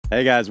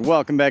Hey guys,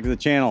 welcome back to the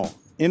channel.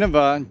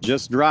 Innova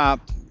just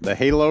dropped the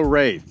HALO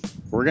WRAITH.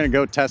 We're gonna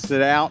go test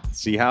it out,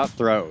 see how it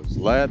throws.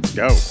 Let's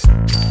go.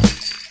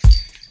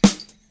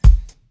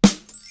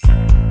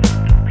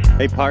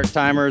 Hey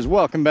part-timers,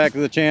 welcome back to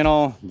the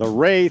channel. The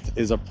WRAITH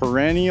is a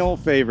perennial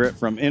favorite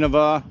from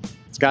Innova.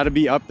 It's gotta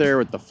be up there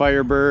with the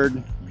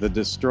Firebird, the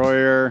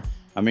Destroyer.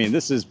 I mean,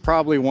 this is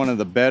probably one of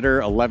the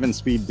better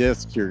 11-speed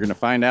discs you're gonna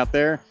find out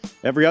there.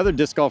 Every other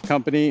disc golf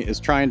company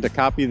is trying to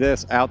copy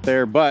this out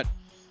there, but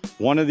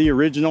one of the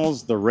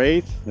originals, the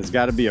WRAITH, has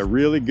got to be a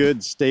really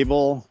good,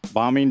 stable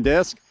bombing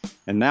disc.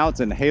 And now it's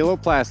in HALO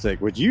plastic,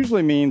 which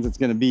usually means it's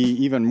going to be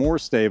even more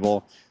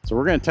stable. So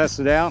we're going to test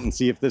it out and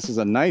see if this is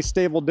a nice,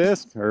 stable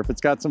disc or if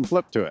it's got some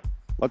flip to it.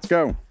 Let's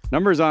go.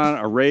 Numbers on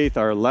a WRAITH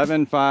are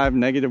 11, 5,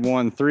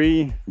 -1,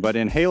 3, but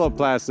in HALO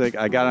plastic,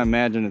 I gotta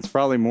imagine it's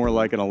probably more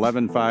like an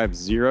 11, 5,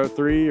 0,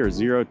 3 or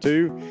 0,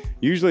 2.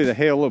 Usually the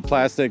HALO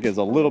plastic is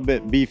a little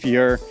bit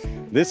beefier.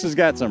 This has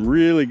got some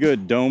really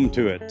good dome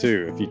to it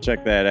too, if you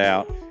check that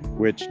out,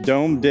 which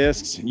dome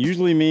discs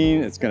usually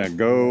mean it's gonna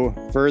go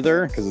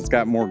further because it's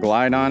got more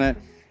glide on it.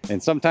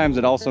 And sometimes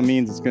it also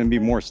means it's gonna be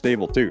more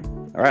stable too.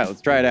 All right,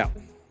 let's try it out.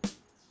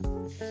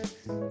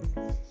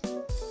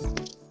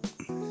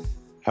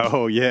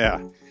 Oh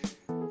yeah,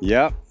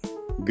 yep,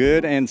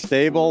 good and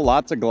stable,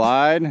 lots of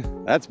glide.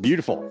 That's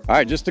beautiful. All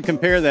right, just to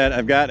compare that,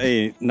 I've got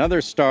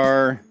another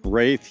Star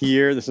WRAITH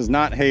here. This is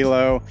not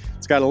HALO.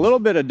 It's got a little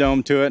bit of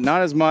dome to it,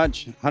 not as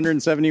much,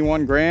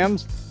 171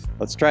 grams.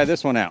 Let's try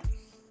this one out.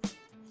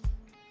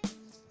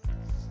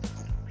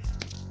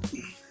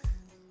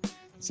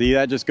 See,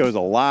 that just goes a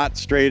lot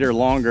straighter,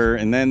 longer,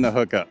 and then the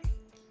hookup.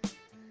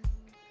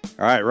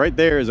 All right, right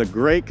there is a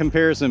great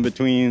comparison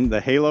between the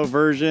HALO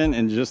version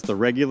and just the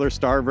regular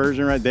Star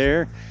version right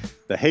there.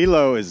 The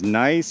HALO is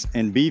nice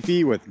and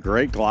beefy with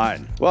great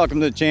glide.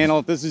 Welcome to the channel.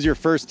 If this is your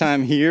first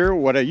time here,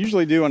 what I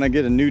usually do when I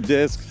get a new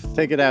disc,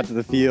 take it out to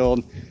the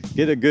field,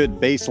 get a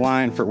good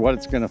baseline for what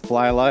it's gonna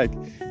fly like,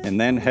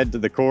 and then head to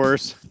the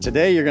course.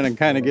 Today, you're gonna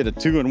kind of get a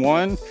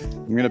 2-in-1.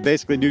 I'm gonna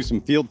basically do some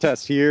field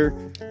tests here,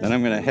 then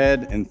I'm gonna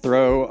head and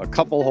throw a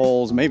couple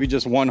holes, maybe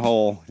just one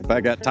hole if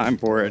I got time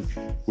for it,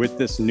 with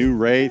this new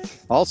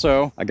WRAITH.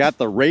 Also, I got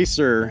the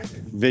Racer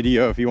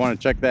video if you wanna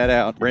check that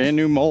out. Brand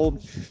new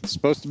mold, it's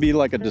supposed to be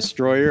like a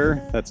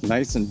Destroyer that's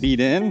nice and beat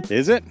in.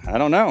 Is it? I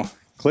don't know.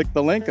 Click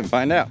the link and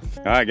find out.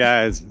 All right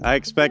guys, I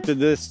expected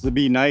this to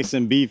be nice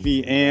and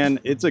beefy, and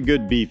it's a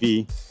good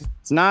beefy.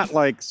 It's not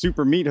like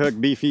super meat hook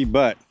beefy,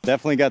 but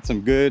definitely got some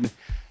good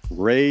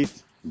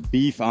WRAITH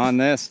beef on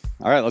this.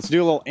 All right, let's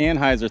do a little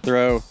Anheuser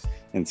throw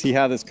and see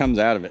how this comes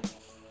out of it.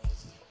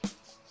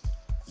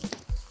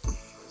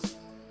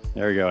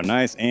 There we go,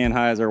 nice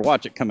Anheuser.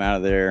 Watch it come out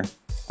of there.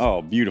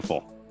 Oh,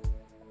 beautiful.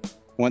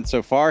 Went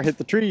so far, hit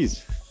the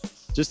trees.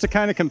 Just to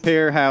kind of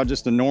compare how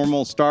just a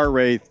normal Star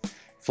WRAITH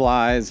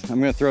flies, I'm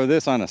gonna throw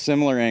this on a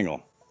similar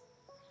angle.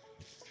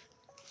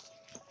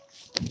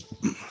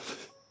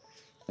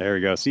 There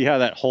we go. See how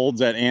that holds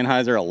that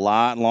Anheuser a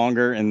lot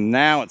longer, and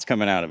now it's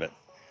coming out of it.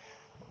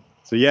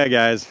 So yeah,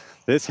 guys,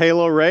 this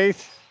HALO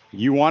WRAITH,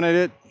 you wanted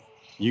it,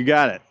 you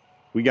got it.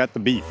 We got the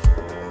beef.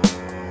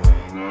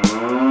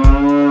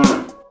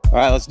 All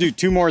right, let's do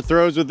 2 more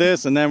throws with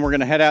this, and then we're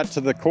gonna head out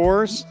to the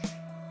course.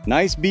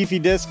 Nice beefy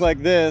disc like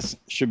this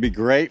should be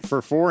great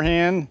for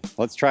forehand.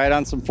 Let's try it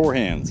on some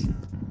forehands.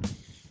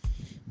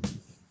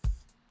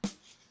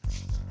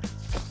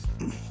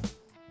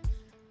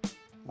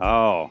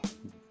 Oh,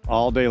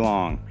 all day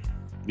long.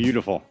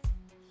 Beautiful.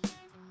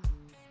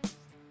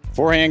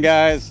 Forehand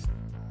guys,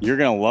 you're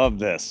gonna love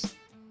this.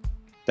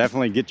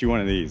 Definitely get you one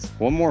of these.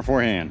 One more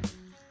forehand.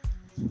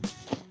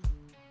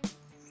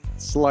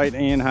 Slight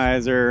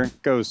Anheuser,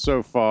 goes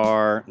so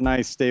far.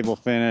 Nice stable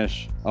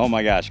finish. Oh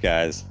my gosh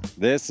guys,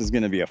 this is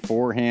gonna be a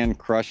forehand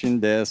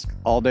crushing disc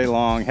all day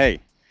long.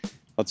 Hey,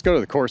 let's go to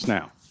the course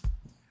now.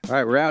 All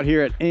right, we're out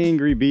here at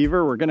Angry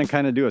Beaver. We're gonna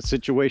kind of do a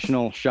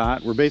situational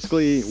shot. We're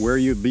basically where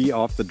you'd be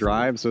off the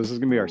drive. So this is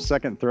gonna be our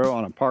second throw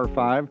on a par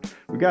 5.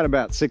 We've got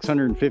about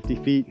 650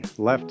 feet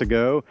left to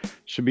go.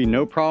 Should be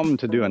no problem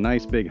to do a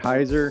nice big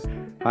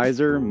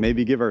hyzer,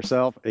 maybe give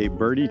ourselves a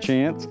birdie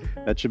chance.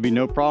 That should be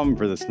no problem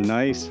for this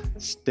nice,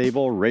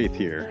 stable WRAITH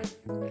here.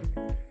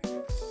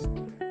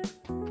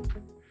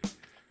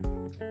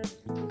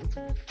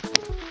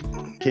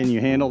 Can you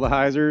handle the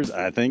hyzers?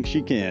 I think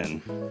she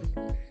can.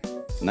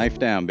 Knife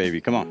down,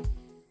 baby, come on.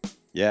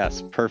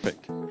 Yes,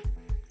 perfect.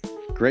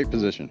 Great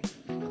position.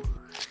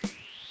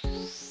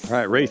 All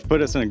right, WRAITH put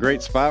us in a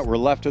great spot. We're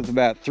left with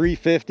about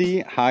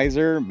 350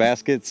 hyzer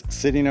baskets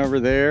sitting over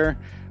there.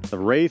 The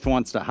WRAITH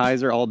wants to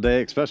hyzer all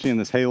day, especially in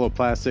this HALO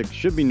plastic.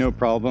 Should be no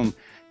problem.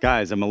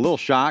 Guys, I'm a little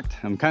shocked.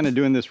 I'm kind of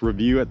doing this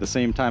review at the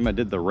same time I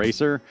did the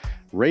Racer.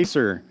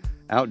 Racer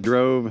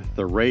outdrove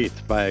the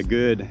WRAITH by a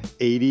good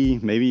 80,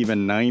 maybe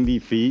even 90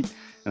 feet,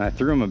 and I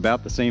threw him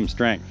about the same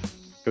strength.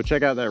 Go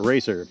check out that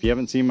Racer. If you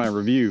haven't seen my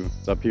review,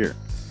 it's up here.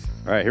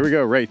 All right, here we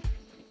go, WRAITH.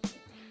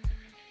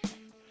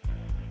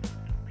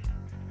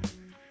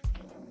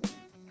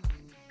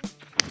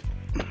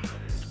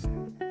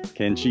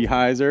 Can she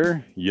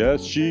hyzer?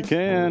 Yes, she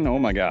can. Oh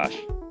my gosh.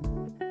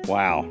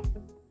 Wow.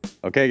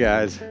 Okay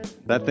guys,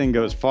 that thing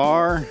goes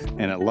far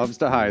and it loves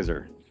to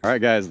hyzer. All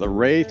right guys, the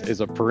Wraith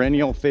is a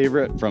perennial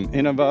favorite from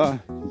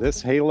Innova.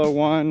 This Halo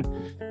one,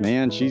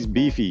 man, she's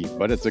beefy,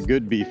 but it's a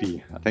good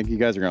beefy. I think you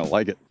guys are gonna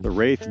like it. The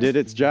Wraith did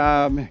its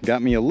job,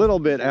 got me a little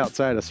bit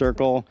outside of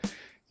circle.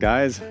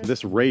 Guys,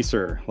 this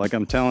racer, like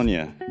I'm telling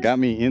you, got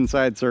me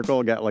inside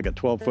circle, got like a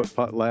 12-foot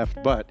putt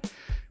left, but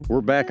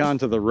we're back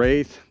onto the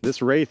Wraith.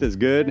 This Wraith is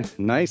good,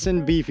 nice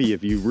and beefy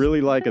if you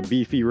really like a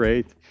beefy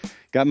Wraith.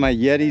 Got my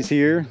Yetis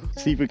here.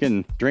 See if we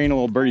can drain a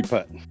little birdie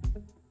putt.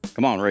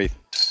 Come on, Wraith.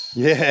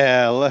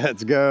 Yeah,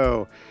 let's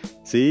go.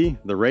 See,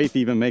 the Wraith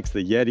even makes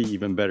the Yeti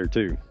even better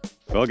too.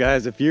 Well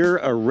guys, if you're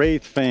a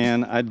Wraith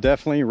fan, I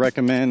definitely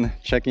recommend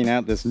checking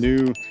out this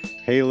new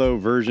Halo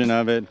version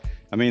of it.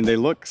 I mean, they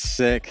look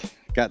sick.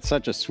 Got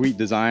such a sweet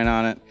design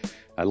on it.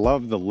 I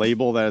love the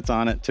label that it's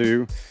on it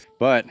too.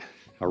 But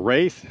a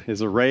Wraith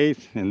is a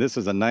Wraith, and this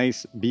is a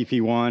nice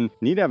beefy one. You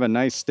need to have a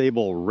nice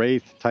stable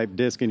Wraith type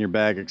disc in your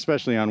bag,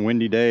 especially on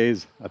windy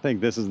days. I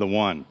think this is the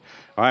one.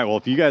 All right, well,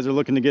 if you guys are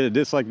looking to get a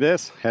disc like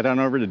this, head on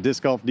over to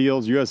Disc Golf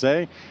Deals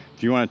USA.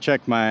 If you want to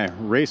check my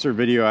racer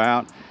video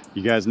out,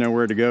 you guys know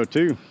where to go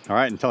too. All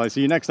right, until I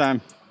see you next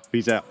time,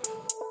 peace out.